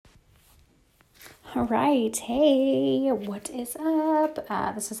All right. Hey, what is up?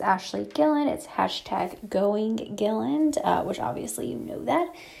 This is Ashley Gillen. It's hashtag Going Gilland, which obviously you know that.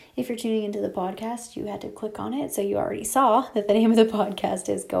 If you're tuning into the podcast, you had to click on it, so you already saw that the name of the podcast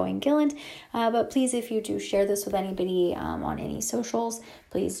is Going Gilland. But please, if you do share this with anybody on any socials,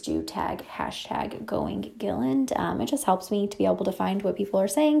 please do tag hashtag Going Gilland. It just helps me to be able to find what people are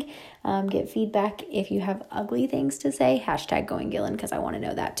saying, get feedback. If you have ugly things to say, hashtag Going Gilland, because I want to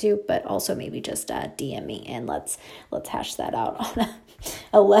know that too. But also maybe just DM me and let's hash that out on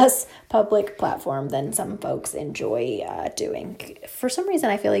a less public platform than some folks enjoy doing. For some reason,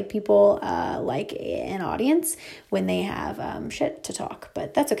 I feel like people like an audience when they have shit to talk,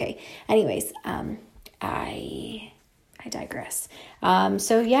 but that's okay. Anyways, I digress.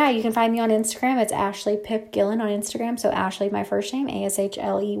 So yeah, you can find me on Instagram. It's Ashley Pip Gillen on Instagram. So Ashley, my first name,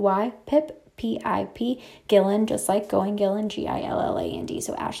 ASHLEY, Pip, PIP, Gillen, just like Going Gillen, GILLAND.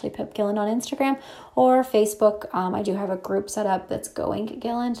 So Ashley Pip Gillen on Instagram or Facebook. I do have a group set up that's Going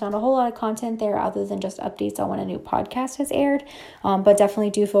Gillen. Not a whole lot of content there other than just updates on when a new podcast has aired. But definitely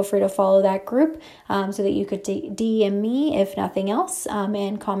do feel free to follow that group so that you could DM me if nothing else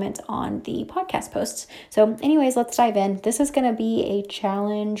and comment on the podcast posts. So anyways, let's dive in. This is going to be a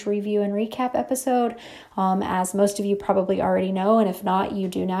challenge review and recap episode. As most of you probably already know, and if not, you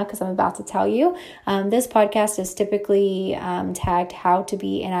do now because I'm about to tell you. This podcast is typically tagged How to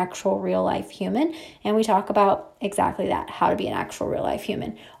Be an Actual Real Life Human, and we talk about exactly that, how to be an actual real life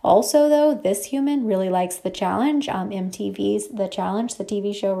human. Also, though, this human really likes The Challenge, MTV's The Challenge, the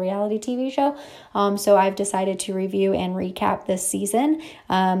TV show, reality TV show. So I've decided to review and recap this season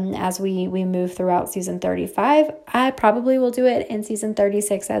as we move throughout season 35. I probably will do it in season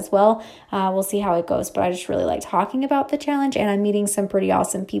 36 as well. We'll see how it goes, but I just really like talking about The Challenge, and I'm meeting some pretty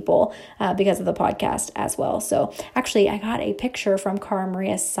awesome people because of the podcast as well. So actually, I got a picture from Cara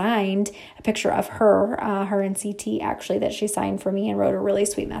Maria signed, a picture of her and CT actually, that she signed for me and wrote a really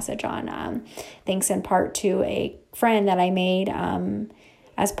sweet message on. Thanks in part to a friend that I made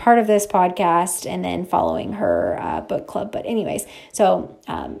as part of this podcast, and then following her book club. But anyways, so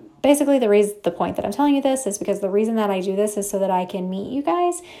basically the point that I'm telling you this is because the reason that I do this is so that I can meet you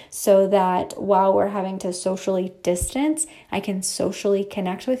guys, so that while we're having to socially distance, I can socially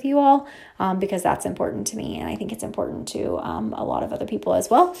connect with you all, because that's important to me, and I think it's important to a lot of other people as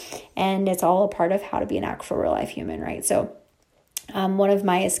well, and it's all a part of how to be an actual real life human, right? So one of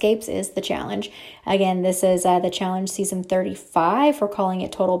my escapes is The Challenge. Again, this is The Challenge season 35. We're calling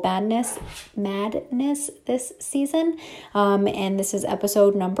it Total Madness this season. And this is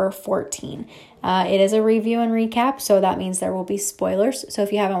episode number 14. It is a review and recap, so that means there will be spoilers. So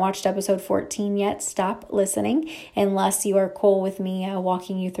if you haven't watched episode 14 yet, stop listening unless you are cool with me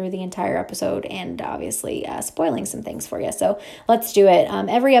walking you through the entire episode and obviously spoiling some things for you. So let's do it.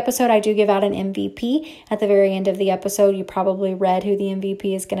 Every episode I do give out an MVP at the very end of the episode. You probably read who the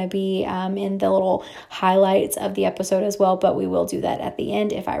MVP is going to be in the little highlights of the episode as well, but we will do that at the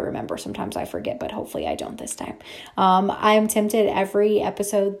end if I remember. Sometimes I forget, but hopefully I don't this time. I am tempted every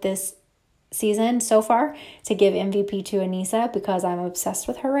episode this season so far to give MVP to Aneesa because I'm obsessed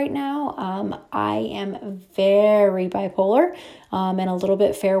with her right now. I am very bipolar and a little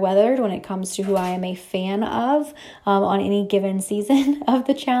bit fair-weathered when it comes to who I am a fan of on any given season of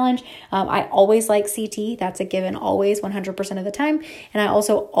The Challenge. I always like CT. That's a given always 100% of the time. And I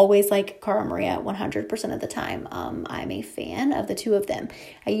also always like Cara Maria 100% of the time. I'm a fan of the two of them.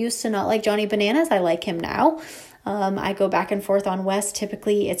 I used to not like Johnny Bananas. I like him now. I go back and forth on Wes.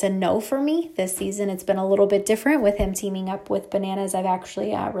 Typically, it's a no for me. This season, it's been a little bit different with him teaming up with Bananas. I've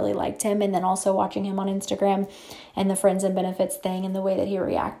actually really liked him. And then also watching him on Instagram and the Friends and Benefits thing and the way that he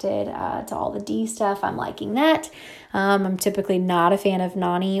reacted to all the D stuff. I'm liking that. I'm typically not a fan of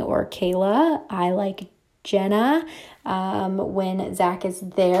Nany or Kayla. I like Jenna when Zach is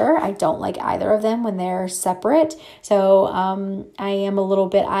there. I don't like either of them when they're separate. So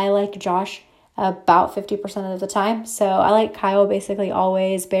I like Josh about 50% of the time. So I like Kyle basically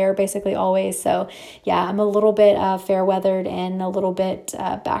always, Bear basically always. So yeah, I'm a little bit fair-weathered and a little bit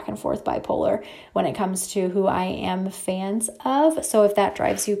back and forth bipolar when it comes to who I am fans of. So if that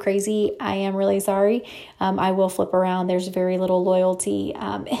drives you crazy, I am really sorry. I will flip around. There's very little loyalty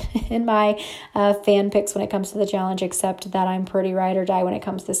in my fan picks when it comes to The Challenge, except that I'm pretty ride or die when it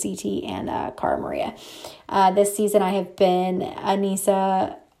comes to CT and Cara Maria. This season I have been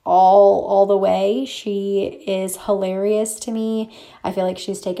Aneesa all the way. She is hilarious to me. I feel like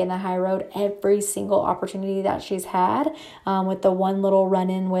she's taken the high road every single opportunity that she's had, with the one little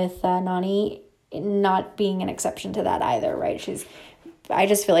run-in with Nany not being an exception to that either, right? She's I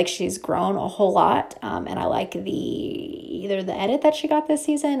just feel like she's grown a whole lot. And I like either the edit that she got this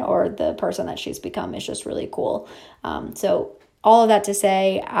season or the person that she's become is just really cool. So all of that to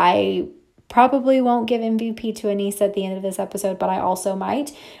say, I probably won't give MVP to Aneesa at the end of this episode, but I also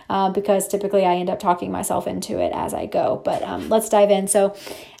might, because typically I end up talking myself into it as I go. But let's dive in. So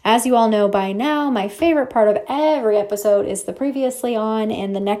as you all know by now, my favorite part of every episode is the previously on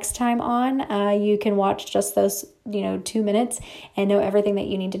and the next time on. You can watch just those, 2 minutes and know everything that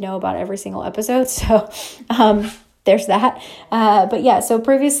you need to know about every single episode. So there's that. But yeah, so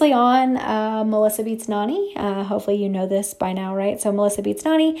previously on, Melissa beats Nany. Hopefully you know this by now, right? So Melissa beats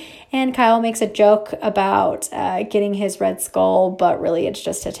Nany, and Kyle makes a joke about getting his red skull, but really it's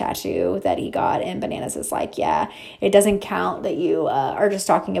just a tattoo that he got. And Bananas is like, yeah, it doesn't count that you are just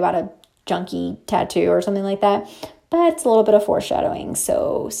talking about a junky tattoo or something like that. But it's a little bit of foreshadowing,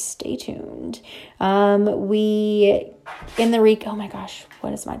 so stay tuned. Oh my gosh,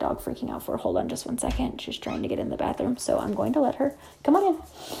 what is my dog freaking out for? Hold on just 1 second. She's trying to get in the bathroom, so I'm going to let her. Come on in.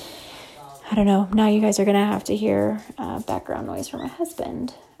 I don't know. Now you guys are going to have to hear background noise from my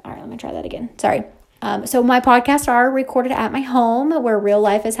husband. All right, let me try that again. Sorry. So my podcasts are recorded at my home where real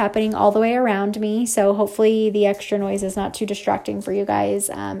life is happening all the way around me. So hopefully the extra noise is not too distracting for you guys.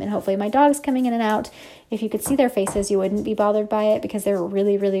 And hopefully my dog's coming in and out. If you could see their faces, you wouldn't be bothered by it because they're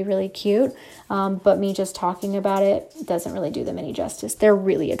really, really, really cute. But me just talking about it doesn't really do them any justice. They're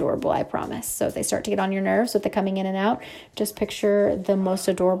really adorable, I promise. So if they start to get on your nerves with the coming in and out, just picture the most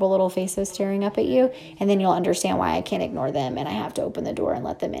adorable little faces staring up at you. And then you'll understand why I can't ignore them. And I have to open the door and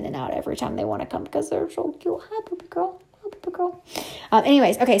let them in and out every time they want to come because they're so cute. Hi, puppy girl. Hi, puppy girl.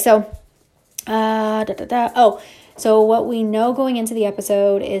 Anyways, okay, so... so what we know going into the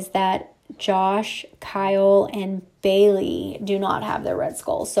episode is that Josh, Kyle, and Bailey do not have their red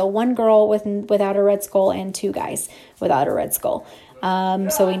skulls. So one girl without a red skull and 2 guys without a red skull.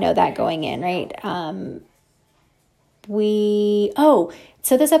 So we know that going in, right?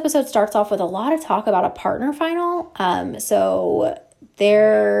 So this episode starts off with a lot of talk about a partner final. So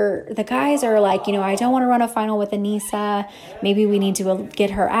the guys are like, I don't want to run a final with Aneesa. Maybe we need to get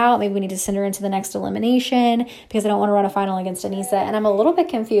her out. Maybe we need to send her into the next elimination because I don't want to run a final against Aneesa. And I'm a little bit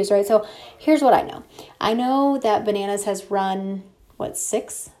confused, right? So here's what I know. I know that Bananas has run,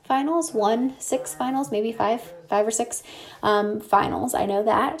 6 finals? 6 finals, maybe 5 or 6 finals. I know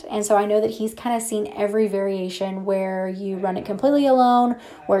that. And so I know that he's kind of seen every variation where you run it completely alone,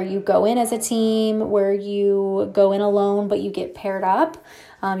 where you go in as a team, where you go in alone, but you get paired up.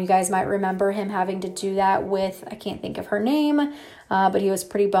 You guys might remember him having to do that with, I can't think of her name, but he was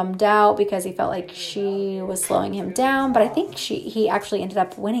pretty bummed out because he felt like she was slowing him down. But I think he actually ended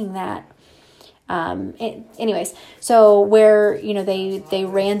up winning that. Anyways, so where, they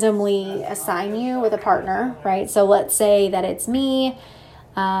randomly assign you with a partner, right? So let's say that it's me,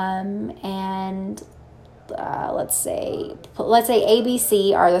 and, let's say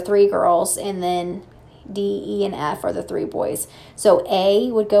ABC are the 3 girls, and then D, E, and F are the 3 boys. So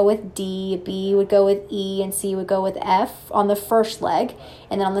A would go with D, B would go with E, and C would go with F on the first leg.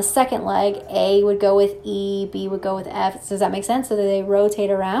 And then on the second leg, A would go with E, B would go with F. Does that make sense? So that they rotate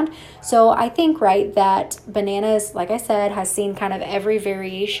around. So I think, right, that Bananas, like I said, has seen kind of every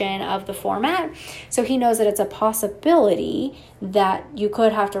variation of the format. So he knows that it's a possibility that you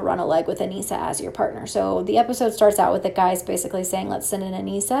could have to run a leg with Aneesa as your partner. So the episode starts out with the guys basically saying, let's send in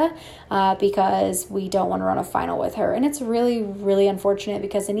Aneesa because we don't want to run a final with her. And it's really, really unfortunate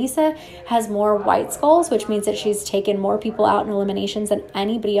because Aneesa has more white skulls, which means that she's taken more people out in eliminations than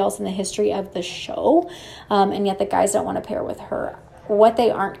anybody else in the history of the show. And yet the guys don't want to pair with her. What they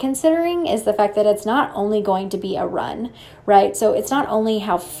aren't considering is the fact that it's not only going to be a run, right? So it's not only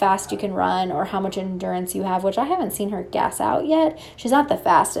how fast you can run or how much endurance you have, which I haven't seen her gas out yet. She's not the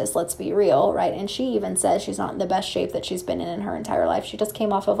fastest, let's be real, right? And she even says she's not in the best shape that she's been in her entire life. She just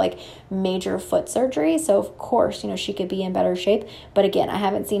came off of major foot surgery. So of course, she could be in better shape. But again, I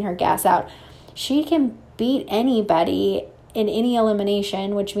haven't seen her gas out. She can beat anybody in any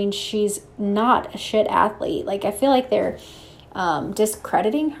elimination, which means she's not a shit athlete. I feel like they're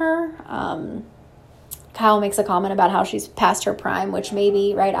discrediting her. Kyle makes a comment about how she's past her prime, which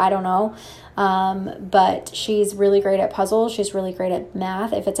maybe, right? I don't know. But she's really great at puzzles. She's really great at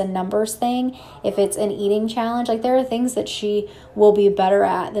math. If it's a numbers thing, if it's an eating challenge, there are things that she will be better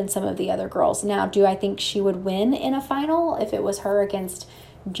at than some of the other girls. Now, do I think she would win in a final if it was her against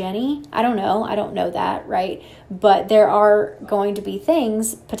Jenny. I don't know that, right? But there are going to be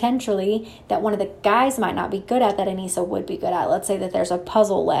things potentially that one of the guys might not be good at that Aneesa would be good at. Let's say that there's a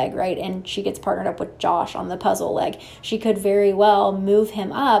puzzle leg, right? And she gets partnered up with Josh on the puzzle leg. She could very well move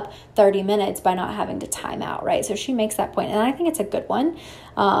him up 30 minutes by not having to time out, right? So she makes that point, and I think it's a good one.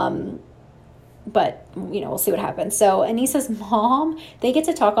 But, we'll see what happens. So Aneesa's mom, they get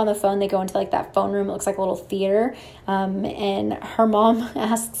to talk on the phone. They go into like that phone room. It looks like a little theater. And her mom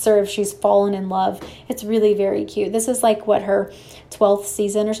asks her if she's fallen in love. It's really very cute. This is like her 12th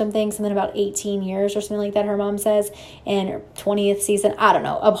season or something about 18 years or something like that, her mom says. And her 20th season, I don't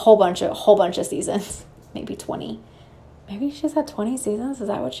know, a whole bunch of seasons, maybe 20. Maybe she's had 20 seasons. Is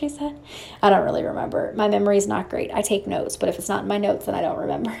that what she said? I don't really remember. My memory's not great. I take notes, but if it's not in my notes, then I don't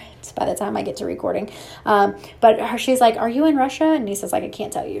remember it by the time I get to recording. But she's like, are you in Russia? And Aneesa's like, I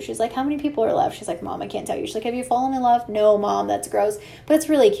can't tell you. She's like, how many people are left? She's like, Mom, I can't tell you. She's like, have you fallen in love? No, Mom, that's gross. But it's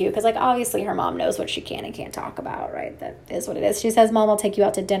really cute because obviously her mom knows what she can and can't talk about, right? That is what it is. She says, Mom, I'll take you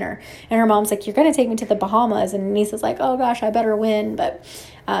out to dinner. And her mom's like, you're going to take me to the Bahamas. And Aneesa's like, oh gosh, I better win. But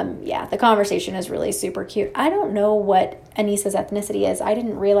the conversation is really super cute. I don't know what Aneesa's ethnicity is. I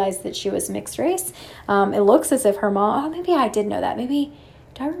didn't realize that she was mixed race. It looks as if her mom, maybe I did know that. Maybe,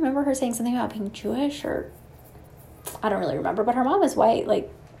 do I remember her saying something about being Jewish, or I don't really remember, but her mom is white,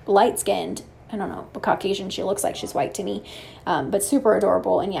 like light skinned. I don't know, but Caucasian. She looks like she's white to me, but super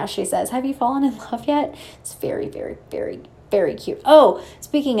adorable. And yeah, she says, have you fallen in love yet? It's very, very, very, very cute. Oh,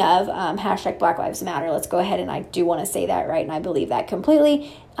 speaking of hashtag Black Lives Matter, let's go ahead, and I do want to say that, right? And I believe that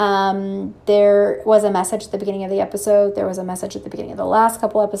completely. There was a message at the beginning of the episode. There was a message at the beginning of the last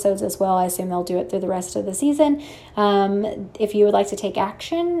couple episodes as well. I assume they'll do it through the rest of the season. If you would like to take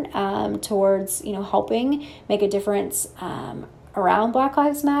action towards, helping make a difference around Black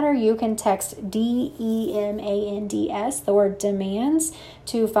Lives Matter, you can text DEMANDS, the word demands,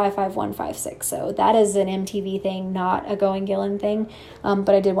 to 55156. So that is an MTV thing, not a Going Gillen thing. But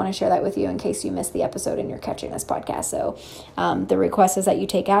I did want to share that with you in case you missed the episode and you're catching this podcast. So the request is that you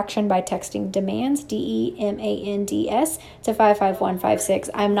take action by texting demands, DEMANDS, to 55156.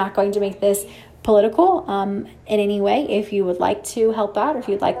 I'm not going to make this political in any way. If you would like to help out, or if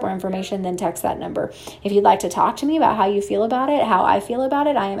you'd like more information, then text that number. If you'd like to talk to me about how you feel about it, how I feel about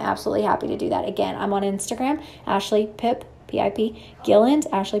it, I am absolutely happy to do that. Again, I'm on Instagram, Ashley Pip, PIP Gilland,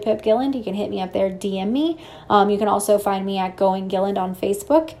 Ashley Pip Gilland. You can hit me up there, DM me. You can also find me at Going Gilland on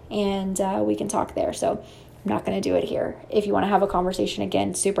Facebook, and we can talk there. So I'm not going to do it here. If you want to have a conversation,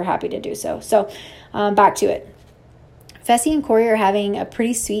 again, super happy to do so. So back to it. Fessy and Corey are having a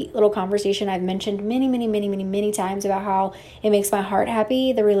pretty sweet little conversation. I've mentioned many times about how it makes my heart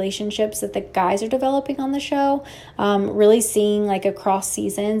happy, the relationships that the guys are developing on the show. Really seeing across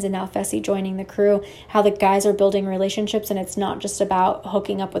seasons, and now Fessy joining the crew, how the guys are building relationships, and it's not just about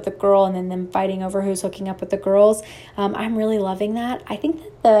hooking up with a girl and then them fighting over who's hooking up with the girls. I'm really loving that. I think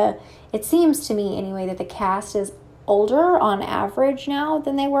that it seems to me anyway that the cast is older on average now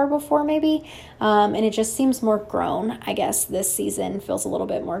than they were before, maybe. And it just seems more grown. I guess this season feels a little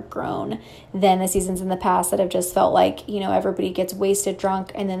bit more grown than the seasons in the past that have just felt like, everybody gets wasted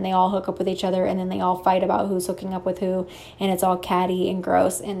drunk and then they all hook up with each other and then they all fight about who's hooking up with who, and it's all catty and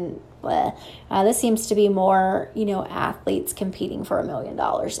gross and bleh. This seems to be more, athletes competing for $1 million,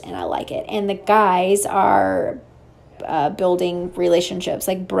 and I like it. And the guys are building relationships,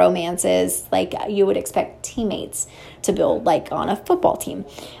 like bromances, like you would expect teammates to build, like on a football team.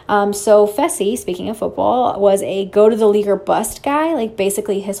 So Fessy, speaking of football, was a go to the league or bust guy. Like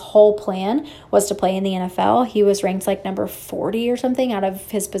basically his whole plan was to play in the NFL. He was ranked like number 40 or something out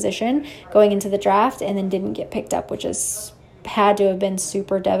of his position going into the draft, and then didn't get picked up, which had to have been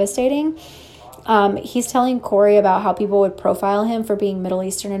super devastating. He's telling Corey about how people would profile him for being Middle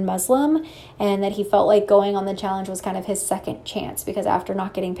Eastern and Muslim, and that he felt like going on the challenge was kind of his second chance, because after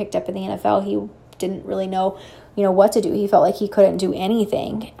not getting picked up in the NFL, he didn't really know, what to do. He felt like he couldn't do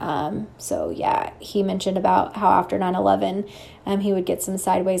anything. So yeah, he mentioned about how after 9/11, he would get some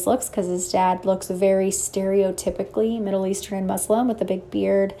sideways looks because his dad looks very stereotypically Middle Eastern and Muslim with the big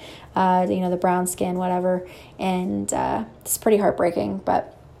beard, the brown skin, whatever. And it's pretty heartbreaking,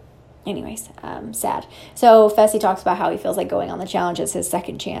 but anyways, sad. So Fessy talks about how he feels like going on the challenge is his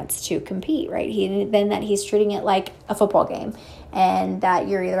second chance to compete, right? That he's treating it like a football game, and that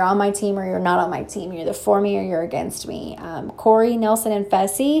you're either on my team or you're not on my team. You're either for me or you're against me. Corey, Nelson, and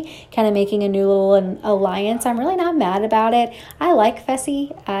Fessy kind of making a new little alliance. I'm really not mad about it. I like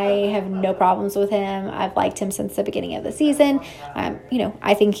Fessy. I have no problems with him. I've liked him since the beginning of the season.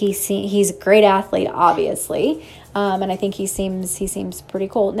 I think he's a great athlete, obviously. And I think he seems pretty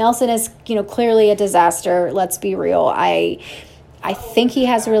cool. Nelson is, clearly a disaster. Let's be real. I think he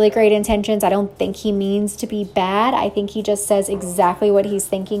has really great intentions. I don't think he means to be bad. I think he just says exactly what he's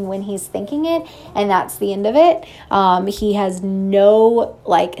thinking when he's thinking it, and that's the end of it. He has no,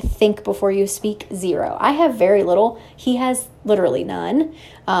 like, think before you speak, zero. I have very little. He has literally none.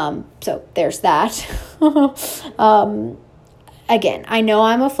 So there's that. Again, I know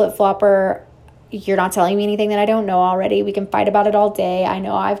I'm a flip-flopper. You're not telling me anything that I don't know already. We can fight about it all day. I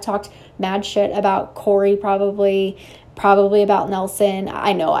know I've talked mad shit about Corey, probably about Nelson.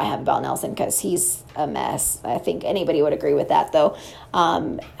 I know I have about Nelson because he's a mess. I think anybody would agree with that, though.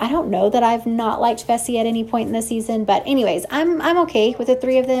 I don't know that I've not liked Fessy at any point in the season, but anyways, I'm okay with the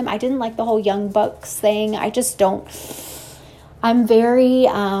three of them. I didn't like the whole Young Bucks thing. I just don't. I'm very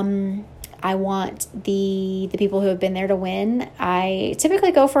I want the people who have been there to win. I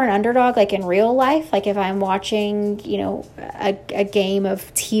typically go for an underdog, like in real life. Like if I'm watching, a game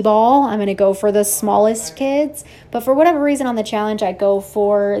of t-ball, I'm going to go for the smallest kids. But for whatever reason on the challenge, I go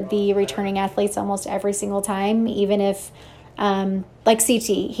for the returning athletes almost every single time, even if, like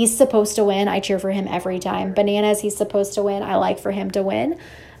CT, he's supposed to win. I cheer for him every time. Bananas, he's supposed to win. I like for him to win.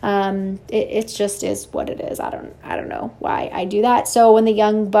 It just is what it is. I don't know why I do that. So when the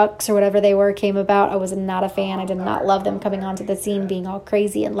Young Bucks or whatever they were came about, I was not a fan. I did not love them coming onto the scene, being all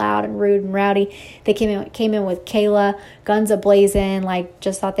crazy and loud and rude and rowdy. They came in with Kayla, guns a-blazing, like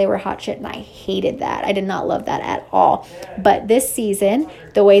just thought they were hot shit, and I hated that. I did not love that at all. But this season,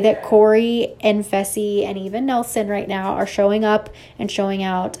 the way that Corey and Fessy and even Nelson right now are showing up and showing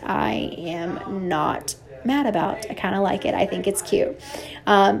out, I am not mad about. I kind of like it. I think it's cute.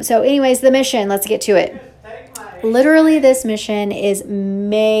 So anyways, the mission, let's get to it. Literally, this mission is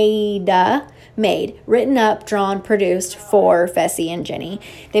made, written up, drawn, produced for Fessy and Jenny.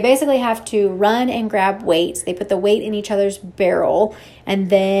 They basically have to run and grab weights. They put the weight in each other's barrel, and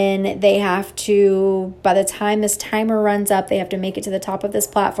then they have to, by the time this timer runs up, they have to make it to the top of this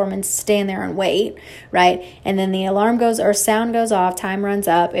platform and stand there and wait, right? And then the alarm goes, or sound goes off, time runs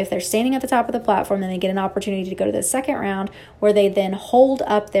up. If they're standing at the top of the platform, then they get an opportunity to go to the second round, where they then hold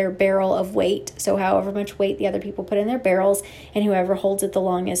up their barrel of weight. So however much weight the other people put in their barrels, and whoever holds it the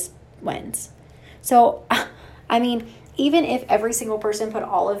longest wins. So, I mean, even if every single person put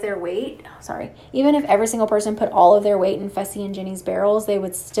all of their weight, in Fessy and Jenny's barrels, they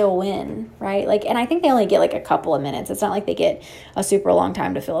would still win, right? Like, and I think they only get like a couple of minutes. It's not like they get a super long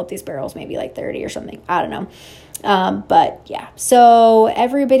time to fill up these barrels, maybe like 30 or something. I don't know. But yeah, so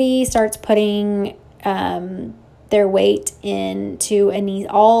everybody starts putting, their weight into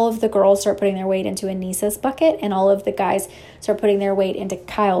all of the girls start putting their weight into Anissa's bucket, and all of the guys start putting their weight into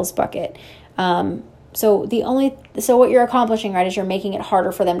Kyle's bucket. So what you're accomplishing, right, is you're making it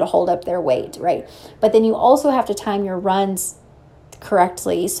harder for them to hold up their weight, right? But then you also have to time your runs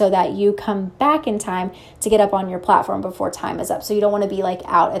correctly so that you come back in time to get up on your platform before time is up. So you don't want to be like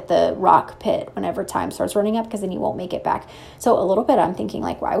out at the rock pit whenever time starts running up, because then you won't make it back. So a little bit I'm thinking,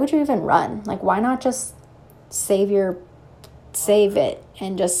 like, why would you even run? Like, why not just save it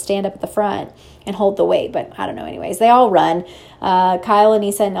and just stand up at the front and hold the weight? But I don't know. Anyways, they all run. Kyle,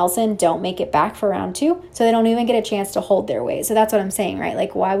 Anissa, and Nelson don't make it back for round 2, so they don't even get a chance to hold their weight. So that's what I'm saying, right?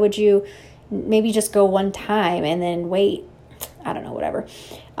 Like, why would you maybe just go one time and then wait? I don't know, whatever.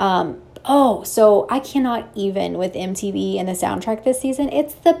 So I cannot even with MTV and the soundtrack this season.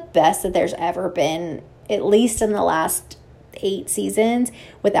 It's the best that there's ever been, at least in the last 8 seasons,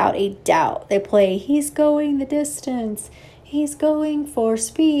 without a doubt. They play He's Going the Distance, He's Going for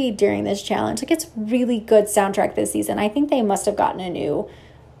Speed during this challenge. Like, it's really good soundtrack this season. I think they must have gotten a new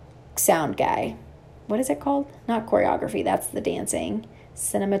sound guy. What is it called? Not choreography, that's the dancing.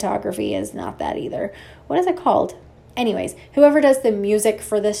 Cinematography is not that either. What is it called? Anyways, whoever does the music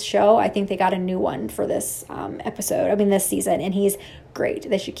for this show, I think they got a new one for this this season, and he's great.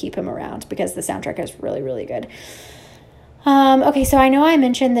 They should keep him around because the soundtrack is really, really good. Okay, so I know I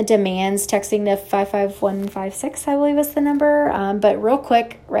mentioned the demands texting to 55156, I believe is the number. But real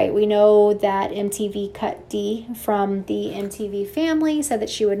quick, right, we know that MTV cut Dee from the MTV family, said that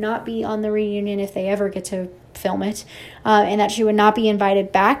she would not be on the reunion if they ever get to film it, and that she would not be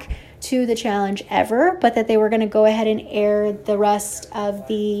invited back to the challenge ever, but that they were going to go ahead and air the rest of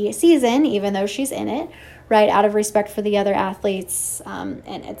the season, even though she's in it, right, out of respect for the other athletes, and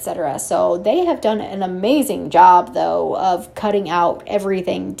etc. So they have done an amazing job, though, of cutting out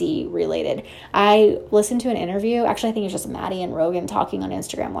everything Dee related. I listened to an interview. Actually, I think it's just Maddie and Rogan talking on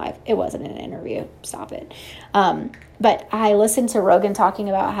Instagram Live. It wasn't an interview. Stop it. But I listened to Rogan talking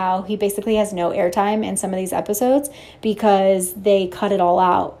about how he basically has no airtime in some of these episodes because they cut it all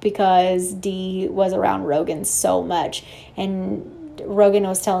out because Dee was around Rogan so much. And Rogan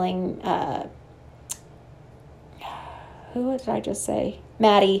was telling... who did I just say?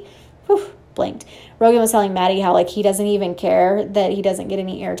 Maddie. Whew, blinked. Rogan was telling Maddie how, like, he doesn't even care that he doesn't get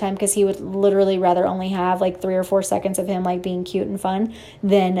any airtime because he would literally rather only have, like, 3 or 4 seconds of him, like, being cute and fun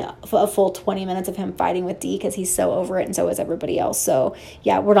than a full 20 minutes of him fighting with Dee because he's so over it and so is everybody else. So,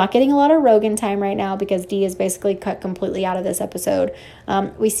 yeah, we're not getting a lot of Rogan time right now because Dee is basically cut completely out of this episode.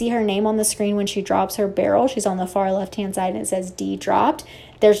 We see her name on the screen when she drops her barrel. She's on the far left-hand side and it says Dee dropped.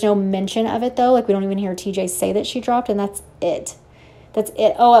 There's no mention of it, though. Like, we don't even hear TJ say that she dropped, and that's it. That's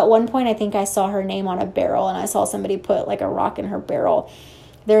it. Oh, at one point, I think I saw her name on a barrel, and I saw somebody put, like, a rock in her barrel.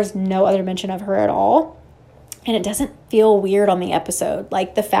 There's no other mention of her at all, and it doesn't feel weird on the episode.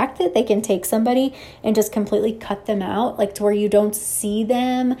 Like, the fact that they can take somebody and just completely cut them out, like, to where you don't see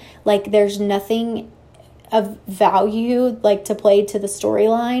them, like, there's nothing of value, like, to play to the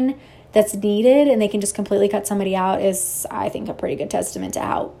storyline that's needed, and they can just completely cut somebody out is, I think, a pretty good testament to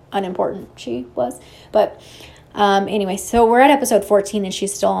how unimportant she was. But anyway, so we're at episode 14 and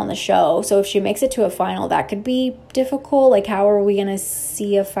she's still on the show. So if she makes it to a final, that could be difficult. Like, how are we going to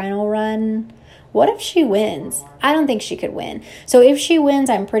see a final run? What if she wins? I don't think she could win. So if she wins,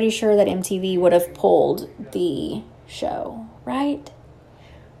 I'm pretty sure that MTV would have pulled the show, right?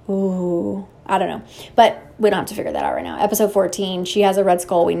 Ooh, I don't know. But we don't have to figure that out right now. Episode 14, she has a red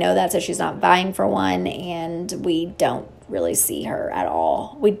skull. We know that, so she's not vying for one, and we don't really see her at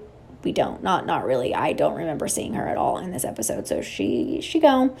all. We don't. Not really. I don't remember seeing her at all in this episode, so she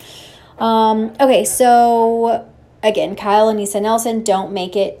gone. Okay, so again, Kyle and Issa Nelson don't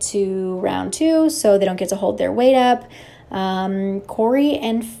make it to round 2, so they don't get to hold their weight up. Corey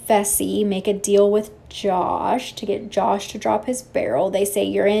and Fessy make a deal with Josh to get Josh to drop his barrel. They say,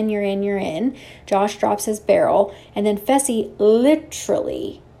 you're in, you're in, you're in. Josh drops his barrel, and then Fessy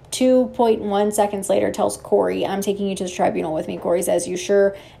literally 2.1 seconds later tells Corey, I'm taking you to the tribunal with me. Corey says, you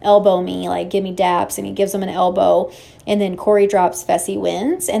sure, elbow me, like, give me daps, and he gives him an elbow, and then Corey drops, Fessy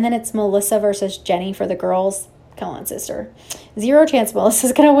wins, and then it's Melissa versus Jenny for the girls. Come on, sister. 0 chance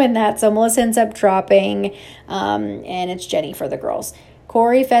Melissa's gonna win that, so Melissa ends up dropping, and it's Jenny for the girls.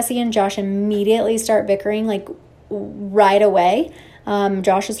 Corey, Fessy, and Josh immediately start bickering, like, right away.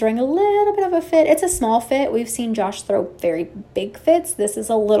 Josh is throwing a little bit of a fit. It's a small fit. We've seen Josh throw very big fits. This is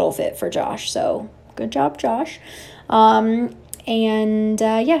a little fit for Josh, so good job, Josh. So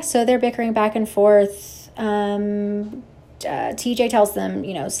they're bickering back and forth. TJ tells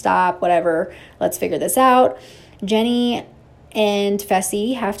them, stop, whatever, let's figure this out. Jenny and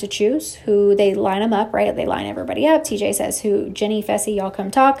Fessy have to choose who. They line them up, right? They line everybody up. TJ says, Jenny, Fessy, y'all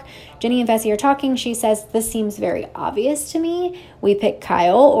come talk. Jenny and Fessy are talking. She says, this seems very obvious to me. We pick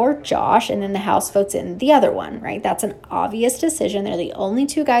Kyle or Josh, and then the house votes in the other one, right? That's an obvious decision. They're the only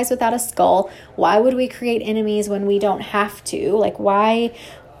 2 guys without a skull. Why would we create enemies when we don't have to? Like, why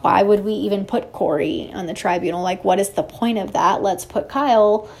would we even put Corey on the tribunal? Like, what is the point of that? Let's put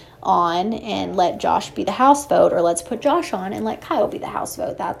Kyle on and let Josh be the house vote, or let's put Josh on and let Kyle be the house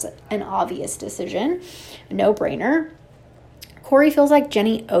vote. That's an obvious decision. No brainer. Corey feels like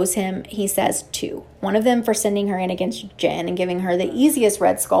Jenny owes him, he says, 2. One of them for sending her in against Jen and giving her the easiest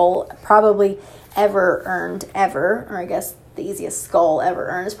red skull probably ever earned, or I guess the easiest skull ever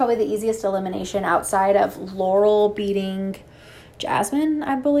earned. It's probably the easiest elimination outside of Laurel beating Jasmine,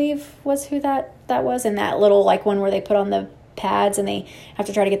 I believe, was who that was. And that little, like, one where they put on the pads and they have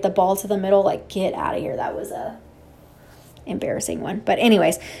to try to get the ball to the middle. Like, get out of here. That was a embarrassing one. But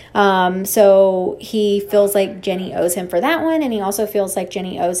anyways, so he feels like Jenny owes him for that one. And he also feels like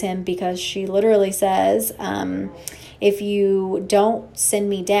Jenny owes him because she literally says, if you don't send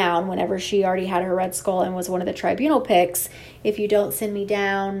me down, whenever she already had her red skull and was one of the tribunal picks, if you don't send me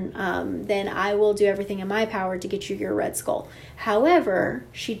down, then I will do everything in my power to get you your red skull. However,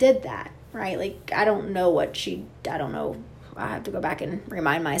 she did that, right? Like, I don't know. I have to go back and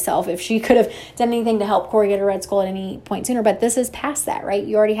remind myself if she could have done anything to help Corey get a red skull at any point sooner. But this is past that, right?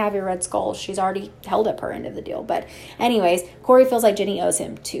 You already have your red skull. She's already held up her end of the deal. But anyways, Corey feels like Jenny owes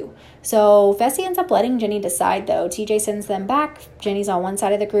him 2. So Fessy ends up letting Jenny decide, though. TJ sends them back. Jenny's on one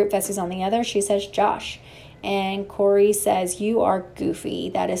side of the group. Fessy's on the other. She says Josh. And Corey says, you are goofy.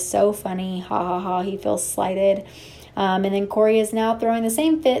 That is so funny. Ha, ha, ha. He feels slighted. And then Corey is now throwing the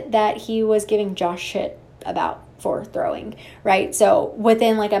same fit that he was giving Josh shit about for throwing, right? So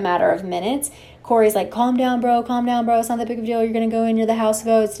within like a matter of minutes, Corey's like, calm down, bro. It's not that big of a deal. You're going to go in, you're the house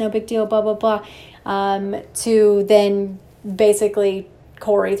vote. It's no big deal, blah, blah, blah. To then basically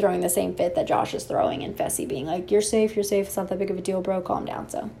Corey throwing the same fit that Josh is throwing and Fessy being like, you're safe. It's not that big of a deal, bro. Calm down.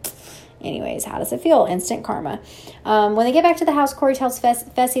 So Anyways, how does it feel? Instant karma. When they get back to the house, Corey tells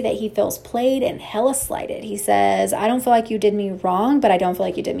Fessy that he feels played and hella slighted. He says, I don't feel like you did me wrong, but I don't feel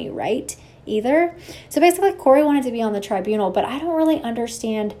like you did me right either. So basically, Corey wanted to be on the tribunal, but I don't really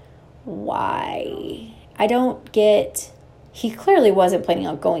understand why. I don't get... He clearly wasn't planning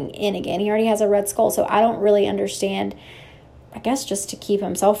on going in again. He already has a red skull, so I don't really understand. I guess just to keep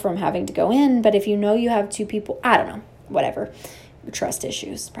himself from having to go in, but if you know you have two people, I don't know, whatever. Trust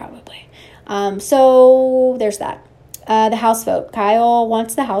issues, probably. So there's that. The house vote. Kyle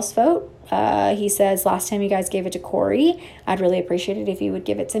wants the house vote. He says, last time you guys gave it to Corey, I'd really appreciate it if you would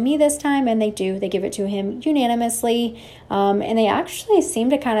give it to me this time. And they do. They give it to him unanimously. And they actually seem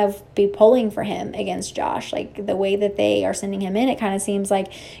to kind of be pulling for him against Josh. Like the way that they are sending him in, it kind of seems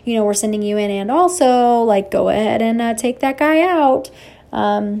like, we're sending you in and also like go ahead and take that guy out.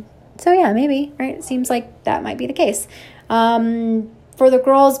 So yeah, maybe, right? It seems like that might be the case. For the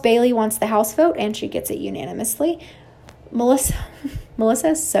girls, Bailey wants the house vote and she gets it unanimously. Melissa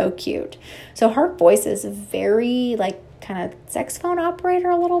is so cute. So her voice is very like kind of sex phone operator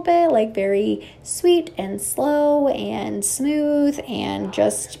a little bit, like very sweet and slow and smooth and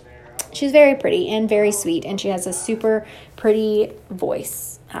just, she's very pretty and very sweet and she has a super pretty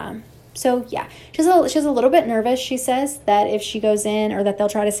voice. So yeah, she's a little bit nervous. She says that if she goes in or that they'll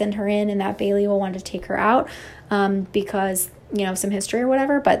try to send her in and that Bailey will want to take her out because some history or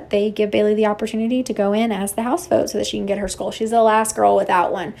whatever, but they give Bailey the opportunity to go in as the house vote so that she can get her skull. She's the last girl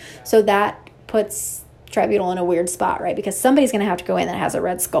without one. So that puts Tribunal in a weird spot, right? Because somebody's going to have to go in that has a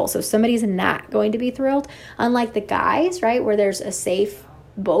red skull. So somebody's not going to be thrilled. Unlike the guys, right, where there's a safe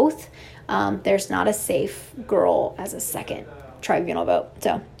both, there's not a safe girl as a second Tribunal vote.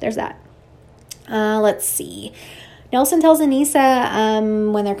 So there's that. Let's see. Nelson tells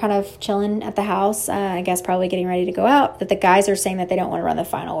Aneesa when they're kind of chilling at the house, I guess probably getting ready to go out, that the guys are saying that they don't want to run the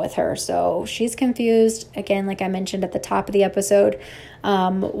final with her. So she's confused. Again, like I mentioned at the top of the episode,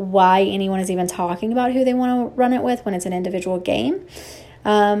 why anyone is even talking about who they want to run it with when it's an individual game.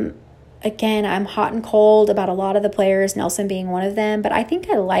 Again, I'm hot and cold about a lot of the players, Nelson being one of them, but I think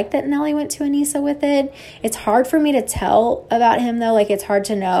I like that Nelly went to Aneesa with it. It's hard for me to tell about him, though. Like, it's hard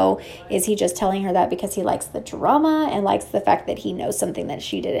to know, is he just telling her that because he likes the drama and likes the fact that he knows something that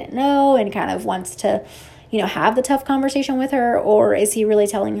she didn't know and kind of wants to, have the tough conversation with her, or is he really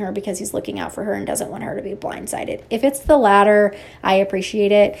telling her because he's looking out for her and doesn't want her to be blindsided? If it's the latter, I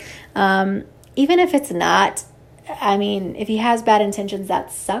appreciate it. Even if it's not, I mean, if he has bad intentions,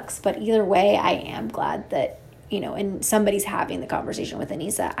 that sucks. But either way, I am glad that, and somebody's having the conversation with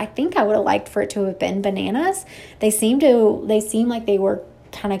Aneesa. I think I would have liked for it to have been Bananas. They seem like they were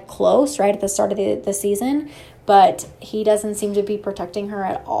kind of close right at the start of the season, but he doesn't seem to be protecting her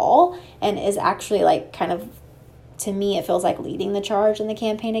at all and is actually like kind of, to me, it feels like leading the charge in the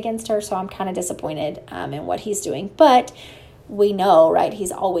campaign against her. So I'm kind of disappointed in what he's doing. But we know, right,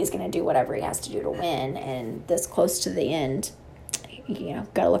 he's always going to do whatever he has to do to win. And this close to the end,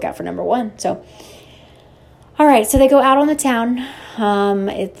 got to look out for number one. So, all right, so they go out on the town.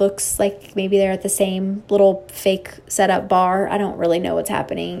 It looks like maybe they're at the same little fake setup bar. I don't really know what's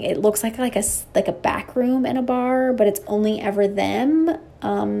happening. It looks like a back room in a bar, but it's only ever them.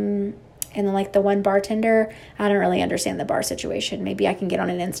 And then like the one bartender, I don't really understand the bar situation. Maybe I can get on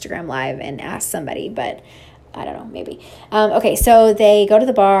an Instagram live and ask somebody, but I don't know, maybe. Okay, so they go to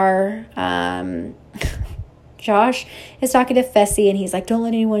the bar. Josh is talking to Fessy, and he's like, don't let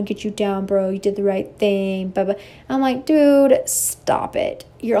anyone get you down, bro. You did the right thing. Blah, blah. I'm like, dude, stop it.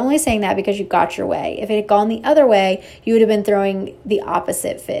 You're only saying that because you got your way. If it had gone the other way, you would have been throwing the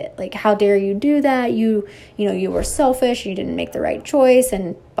opposite fit. Like, how dare you do that? You were selfish. You didn't make the right choice,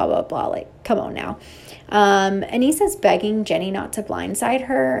 and blah, blah, blah. Like, come on now. Aneesa's begging Jenny not to blindside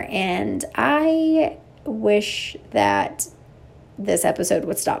her, and I wish that this episode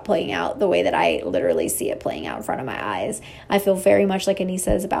would stop playing out the way that I literally see it playing out in front of my eyes. I feel very much like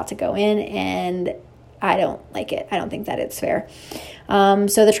Aneesa is about to go in, and I don't like it. I don't think that it's fair. So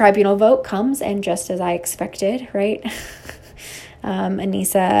the tribunal vote comes, and just as I expected, right?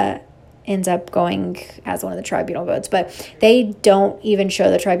 Aneesa ends up going as one of the tribunal votes, but they don't even show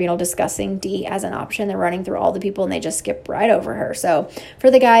the tribunal discussing Dee as an option. They're running through all the people and they just skip right over her. So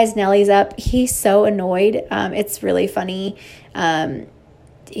for the guys, Nelly's up. He's so annoyed. It's really funny.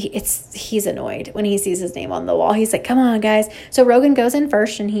 He's annoyed when he sees his name on the wall. He's like, come on, guys. So Rogan goes in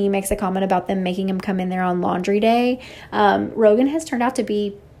first, and he makes a comment about them making him come in there on laundry day. Rogan has turned out to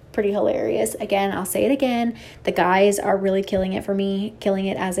be pretty hilarious. Again, I'll say it again. The guys are really killing it for me, killing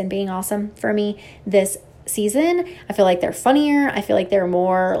it as in being awesome for me this season. I feel like they're funnier. I feel like they're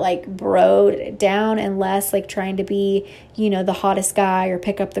more like broed down and less like trying to be, the hottest guy or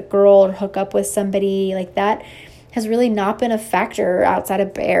pick up the girl or hook up with somebody. Like that has really not been a factor outside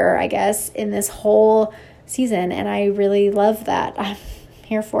of Bear, I guess, in this whole season. And I really love that. I'm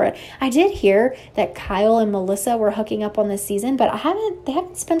here for it. I did hear that Kyle and Melissa were hooking up on this season, but they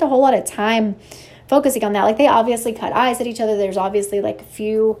haven't spent a whole lot of time focusing on that. Like, they obviously cut eyes at each other. There's obviously like a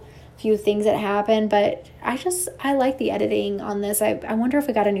few things that happen, but I like the editing on this. I wonder if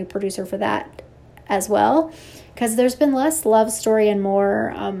we got a new producer for that as well, because there's been less love story and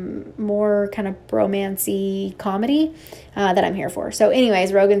more kind of bromancy comedy that I'm here for. So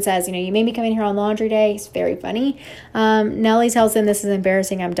anyways, Rogan says, you made me come in here on laundry day. It's very funny. Nellie tells them, this is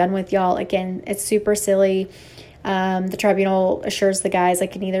embarrassing. I'm done with y'all. Again, it's super silly. The tribunal assures the guys,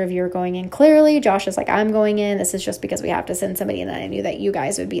 like, neither of you are going in clearly. Josh is like, I'm going in. This is just because we have to send somebody, and I knew that you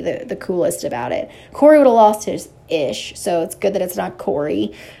guys would be the coolest about it. Corey would have lost his ish, so it's good that it's not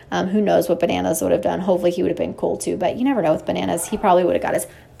Corey. Who knows what Bananas would have done. Hopefully he would have been cool too, but you never know with Bananas. He probably would have got his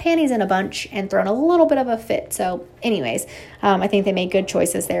panties in a bunch and thrown a little bit of a fit. So anyways, I think they made good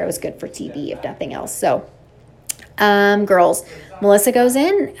choices there. It was good for TV, if nothing else. So girls, Melissa goes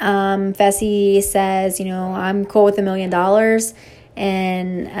in. Fessy says, I'm cool with $1 million.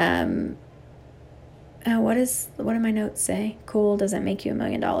 And what do my notes say? Cool doesn't make you $1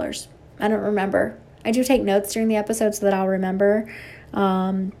 million. I don't remember. I do take notes during the episode so that I'll remember.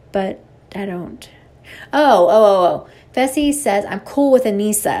 But I don't. Oh. Fessy says, I'm cool with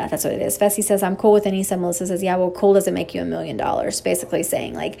Anissa. That's what it is. Fessy says, I'm cool with Anissa. Melissa says, yeah, well, cool doesn't make you $1 million. Basically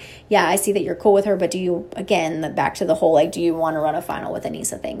saying, like, yeah, I see that you're cool with her, but do you, again, back to the whole, like, do you want to run a final with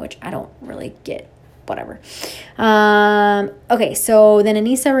Anissa thing, which I don't really get. Whatever. Okay, so then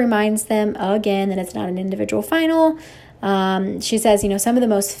Anissa reminds them again that it's not an individual final. She says, some of the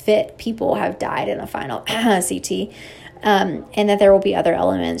most fit people have died in a final CT. And that there will be other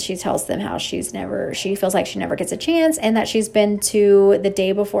elements. She tells them how she feels like she never gets a chance, and that she's been to the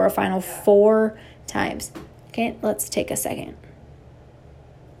day before a final 4 times. Okay, let's take a second.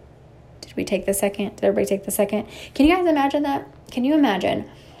 Did we take the second? Did everybody take the second? Can you guys imagine that? Can you imagine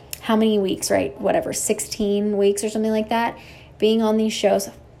how many weeks, right? Whatever, 16 weeks or something like that, being on these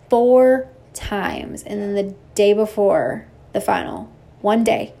shows 4 times, and then the day before the final, 1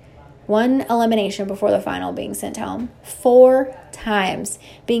 day, 1 elimination before the final, being sent home 4 times,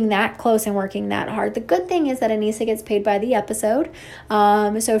 being that close and working that hard. The good thing is that Anissa gets paid by the episode.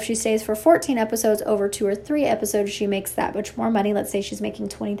 So if she stays for 14 episodes over 2 or 3 episodes, she makes that much more money. Let's say she's making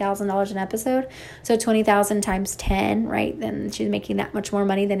 $20,000 an episode. So 20,000 times 10, right? Then she's making that much more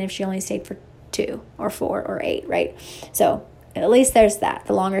money than if she only stayed for 2 or 4 or 8, right? So at least there's that.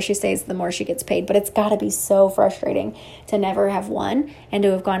 The longer she stays, the more she gets paid. But it's got to be so frustrating to never have won and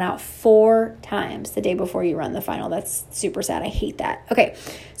to have gone out 4 times the day before you run the final. That's super sad. I hate that. Okay,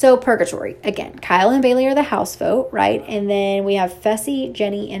 so Purgatory. Again, Kyle and Bailey are the house vote, right? And then we have Fessy,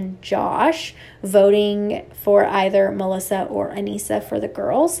 Jenny, and Josh voting for either Melissa or Anissa for the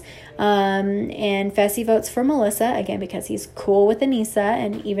girls. And Fessy votes for Melissa, again, because he's cool with Anissa.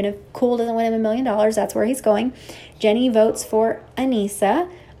 And even if Cool doesn't win him $1 million, that's where he's going. Jenny votes for Anissa.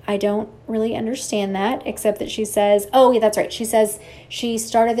 I don't really understand that, except that she says, oh, yeah, that's right. She says she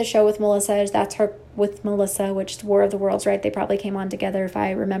started the show with Melissa. That's her with Melissa, which is War of the Worlds, right? They probably came on together, if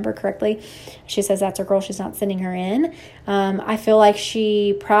I remember correctly. She says that's her girl. She's not sending her in. I feel like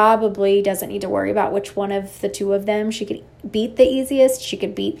she probably doesn't need to worry about which one of the 2 of them she could beat the easiest. She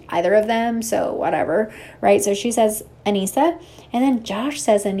could beat either of them, so whatever, right? So she says Anissa, and then Josh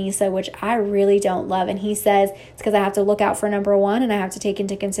says Anissa, which I really don't love, and he says it's because I have to look out for number 1, and I have to take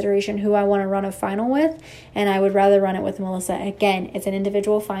into consideration who I want to run a final with, and I would rather run it with Melissa. Again, it's an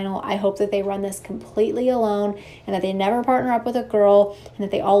individual final. I hope that they run this completely alone, and that they never partner up with a girl, and that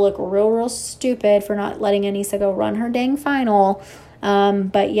they all look real stupid for not letting Anissa go run her dang final.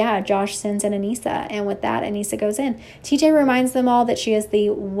 But yeah, Josh sends in Anissa, and with that, Anissa goes in. TJ reminds them all that she is the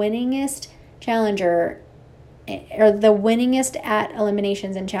winningest challenger, or the winningest at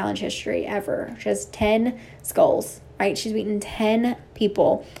eliminations in challenge history ever. She has 10 skulls, right? She's beaten 10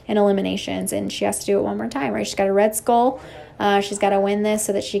 people in eliminations, and she has to do it one more time, right? She's got a red skull. She's got to win this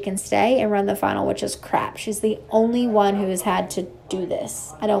so that she can stay and run the final, which is crap. She's the only one who has had to do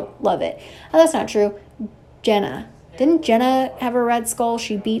this. I don't love it. Oh, that's not true. Didn't Jenna have a red skull?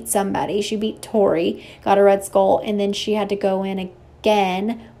 She beat somebody. She beat Tori, got a red skull, and then she had to go in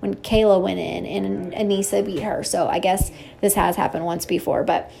again when Kayla went in, and Anissa beat her. So I guess this has happened once before.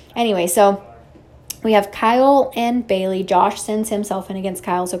 But anyway, so we have Kyle and Bailey. Josh sends himself in against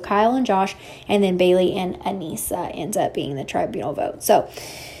Kyle. So Kyle and Josh, and then Bailey and Anissa ends up being the tribunal vote. So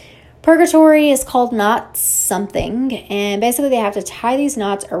Purgatory is called knot something, and basically they have to tie these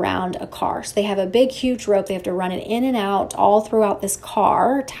knots around a car. So they have a big, huge rope. They have to run it in and out all throughout this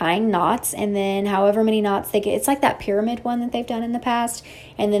car, tying knots, and then however many knots they get. It's like that pyramid one that they've done in the past,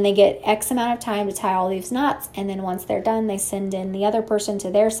 and then they get X amount of time to tie all these knots, and then once they're done, they send in the other person to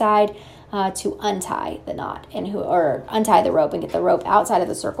their side to untie the knot or untie the rope and get the rope outside of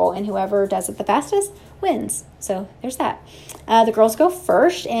the circle, and whoever does it the fastest wins. So there's that. The girls go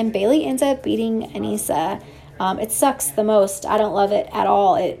first, and Bailey ends up beating Aneesa. It sucks the most. I don't love it at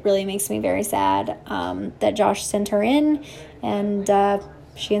all. It really makes me very sad that Josh sent her in, and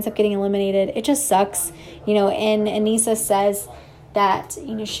she ends up getting eliminated. It just sucks, and Aneesa says that,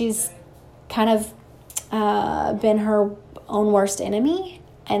 she's kind of been her own worst enemy,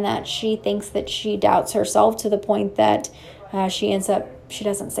 and that she thinks that she doubts herself to the point that she ends up, she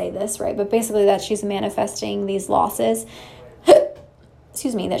doesn't say this, right? But basically that she's manifesting these losses,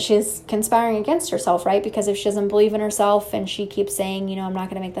 that she's conspiring against herself, right? Because if she doesn't believe in herself and she keeps saying, I'm not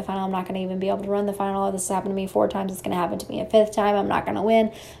going to make the final, I'm not going to even be able to run the final, this has happened to me 4 times, it's going to happen to me a 5th time, I'm not going to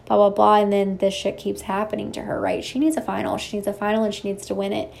win, blah, blah, blah, and then this shit keeps happening to her, right? She needs a final, and she needs to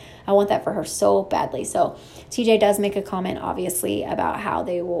win it. I want that for her so badly. So TJ does make a comment, obviously, about how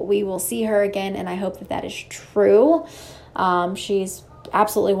we will see her again, and I hope that is true. She's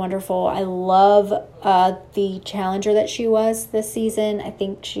absolutely wonderful. I love the challenger that she was this season. I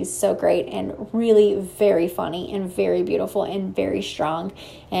think she's so great and really very funny and very beautiful and very strong,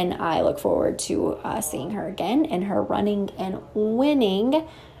 and I look forward to seeing her again and her running and winning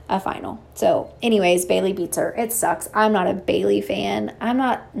a final. So anyways, Bailey beats her. It sucks. I'm not a Bailey fan. I'm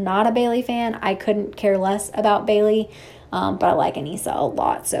not a Bailey fan. I couldn't care less about Bailey, but I like Aneesa a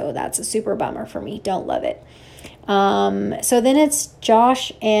lot, so that's a super bummer for me. Don't love it. So then it's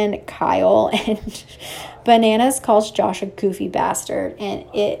Josh and Kyle, and Bananas calls Josh a goofy bastard, and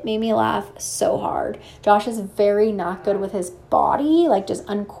it made me laugh so hard. Josh is very not good with his body, like just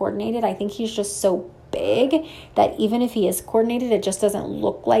uncoordinated. I think he's just so big that even if he is coordinated, it just doesn't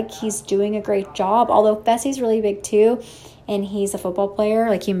look like he's doing a great job. Although Fessie's really big too, and he's a football player,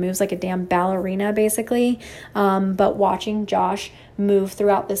 like he moves like a damn ballerina basically. But watching Josh move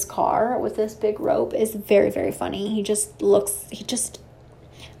throughout this car with this big rope is very, very funny. He just looks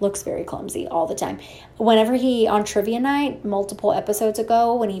very clumsy all the time. Whenever on trivia night, multiple episodes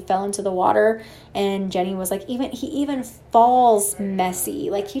ago, when he fell into the water and Jenny was like, he even falls messy.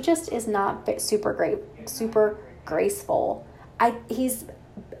 Like he just is not super graceful. He's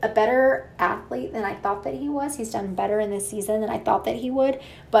a better athlete than I thought that he was. He's done better in this season than I thought that he would,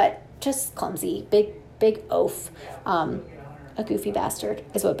 but just clumsy, big oaf. A goofy bastard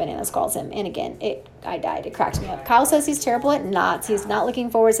is what Bananas calls him. And again, I died. It cracked me up. Kyle says he's terrible at knots. He's not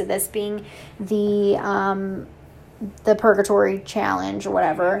looking forward to this being the Purgatory challenge or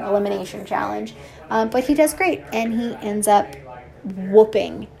whatever, elimination challenge. But he does great, and he ends up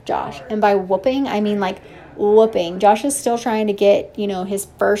whooping Josh. And by whooping, I mean like whooping. Josh is still trying to get, his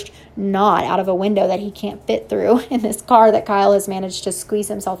first knot out of a window that he can't fit through in this car that Kyle has managed to squeeze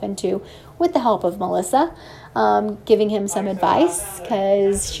himself into with the help of Melissa, giving him some advice,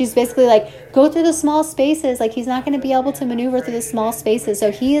 because she's basically like, go through the small spaces. Like he's not going to be able to maneuver through the small spaces.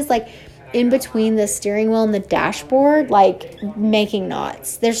 So he is like in between the steering wheel and the dashboard, like making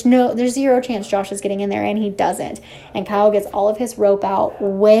knots. There's zero chance Josh is getting in there, and he doesn't. And Kyle gets all of his rope out,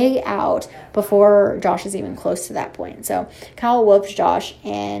 way out, before Josh is even close to that point. So Kyle whoops Josh,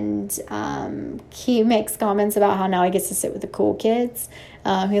 and he makes comments about how now he gets to sit with the cool kids.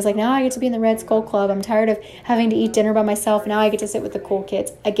 He was like, now I get to be in the Red Skull Club. I'm tired of having to eat dinner by myself. Now I get to sit with the cool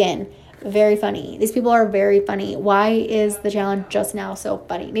kids. Again, very funny. These people are very funny. Why is the challenge just now so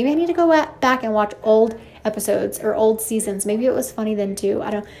funny? Maybe I need to go back and watch old episodes or old seasons. Maybe it was funny then too.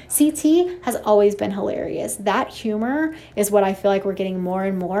 I don't know. CT has always been hilarious. That humor is what I feel like we're getting more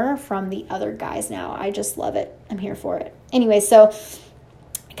and more from the other guys now. I just love it. I'm here for it. Anyway, so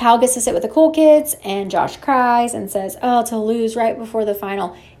Kyle gets to sit with the cool kids, and Josh cries and says, to lose right before the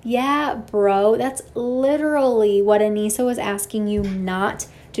final. Yeah, bro, that's literally what Aneesa was asking you not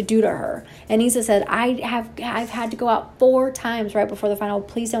to do to her. Aneesa said, I've had to go out 4 times right before the final.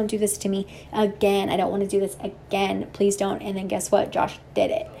 Please don't do this to me again. I don't want to do this again. Please don't. And then guess what? Josh did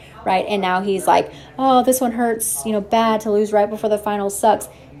it, right? And now he's like, this one hurts, bad to lose right before the final sucks.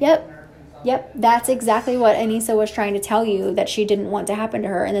 Yep, that's exactly what Aneesa was trying to tell you that she didn't want to happen to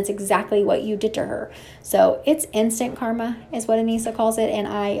her, and that's exactly what you did to her. So it's instant karma is what Aneesa calls it, and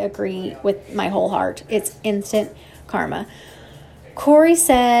I agree with my whole heart. It's instant karma. Corey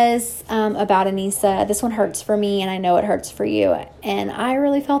says about Aneesa, this one hurts for me and I know it hurts for you. And I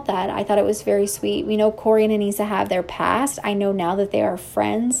really felt that. I thought it was very sweet. We know Corey and Aneesa have their past. I know now that they are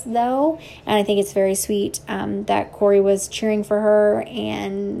friends, though. And I think it's very sweet that Corey was cheering for her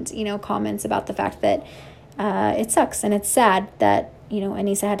and, comments about the fact that it sucks and it's sad that,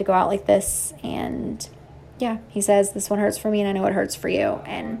 Aneesa had to go out like this. And yeah, he says, this one hurts for me and I know it hurts for you.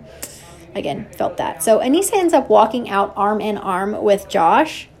 And again, felt that. So Aneesa ends up walking out arm in arm with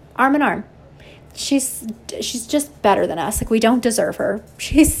Josh, arm in arm. She's just better than us. Like, we don't deserve her.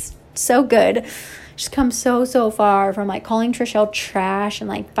 She's so good. She's come so far from like calling Trishelle trash and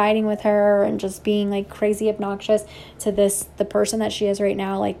like fighting with her and just being like crazy obnoxious to the person that she is right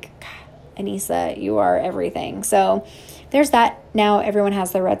now. Like, Aneesa, you are everything. So there's that. Now everyone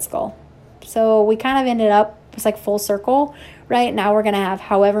has their Red Skull. So we kind of ended up, it's like full circle. Right now we're going to have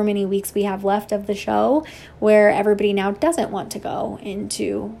however many weeks we have left of the show where everybody now doesn't want to go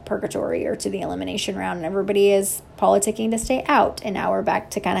into purgatory or to the elimination round, and everybody is politicking to stay out. And now we're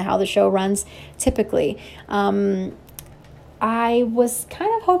back to kind of how the show runs typically. I was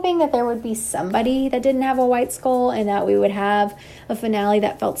kind of hoping that there would be somebody that didn't have a white skull and that we would have a finale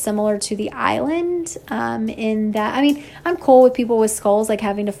that felt similar to The Island. In that, I mean, I'm cool with people with skulls like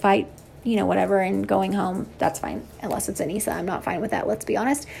having to fight, whatever, and going home. That's fine. Unless it's Aneesa, I'm not fine with that, let's be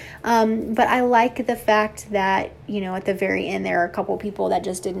honest. But I like the fact that, at the very end, there are a couple people that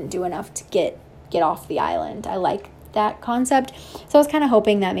just didn't do enough to get off the island. I like that concept. So I was kind of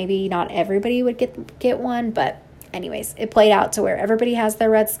hoping that maybe not everybody would get one, but anyways, it played out to where everybody has their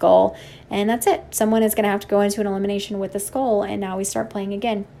red skull, and that's it. Someone is going to have to go into an elimination with the skull, and now we start playing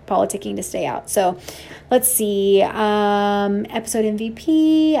again, politicking to stay out. So let's see. Episode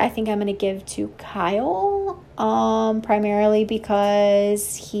MVP, I think I'm going to give to Kyle, primarily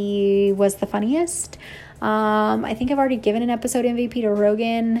because he was the funniest. I think I've already given an episode MVP to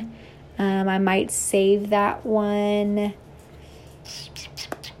Rogan. I might save that one.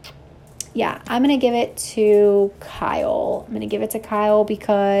 Yeah, I'm going to give it to Kyle. I'm going to give it to Kyle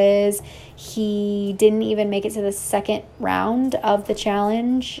because he didn't even make it to the second round of the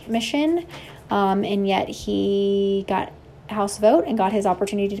challenge mission. And yet he got house vote and got his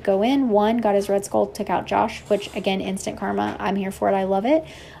opportunity to go in. Won, got his red skull, took out Josh, which again, instant karma. I'm here for it. I love it.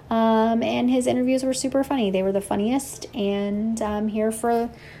 And his interviews were super funny. They were the funniest. And I'm here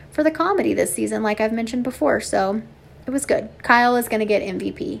for the comedy this season, like I've mentioned before. So it was good. Kyle is going to get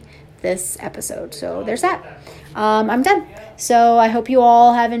MVP this episode. So there's that. I'm done. So I hope you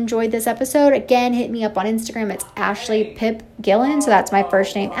all have enjoyed this episode. Again, hit me up on Instagram. It's Ashley Pip Gillen. So that's my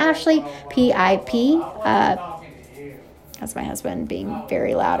first name, Ashley, P-I-P. That's my husband being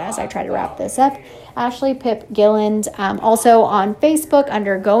very loud as I try to wrap this up. Ashley Pip Gilland. Also on Facebook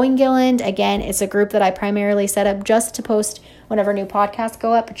under Going Gilland. Again, it's a group that I primarily set up just to post whenever new podcasts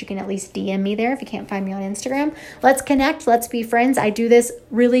go up, but you can at least DM me there if you can't find me on Instagram. Let's connect. Let's be friends. I do this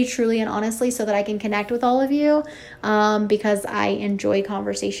really, truly, and honestly so that I can connect with all of you because I enjoy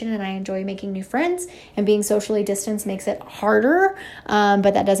conversation and I enjoy making new friends, and being socially distanced makes it harder,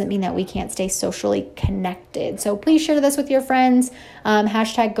 but that doesn't mean that we can't stay socially connected. So please share this with your friends.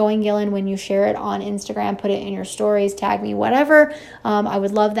 Hashtag Going Gillen when you share it on Instagram. Put it in your stories. Tag me, whatever. I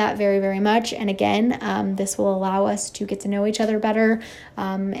would love that very, very much. And again, this will allow us to get to know each other better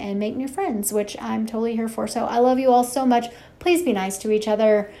and make new friends, which I'm totally here for. So I love you all so much. Please be nice to each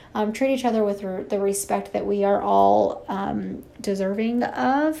other. Treat each other with the respect that we are all deserving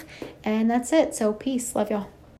of. And that's it. So peace. Love y'all.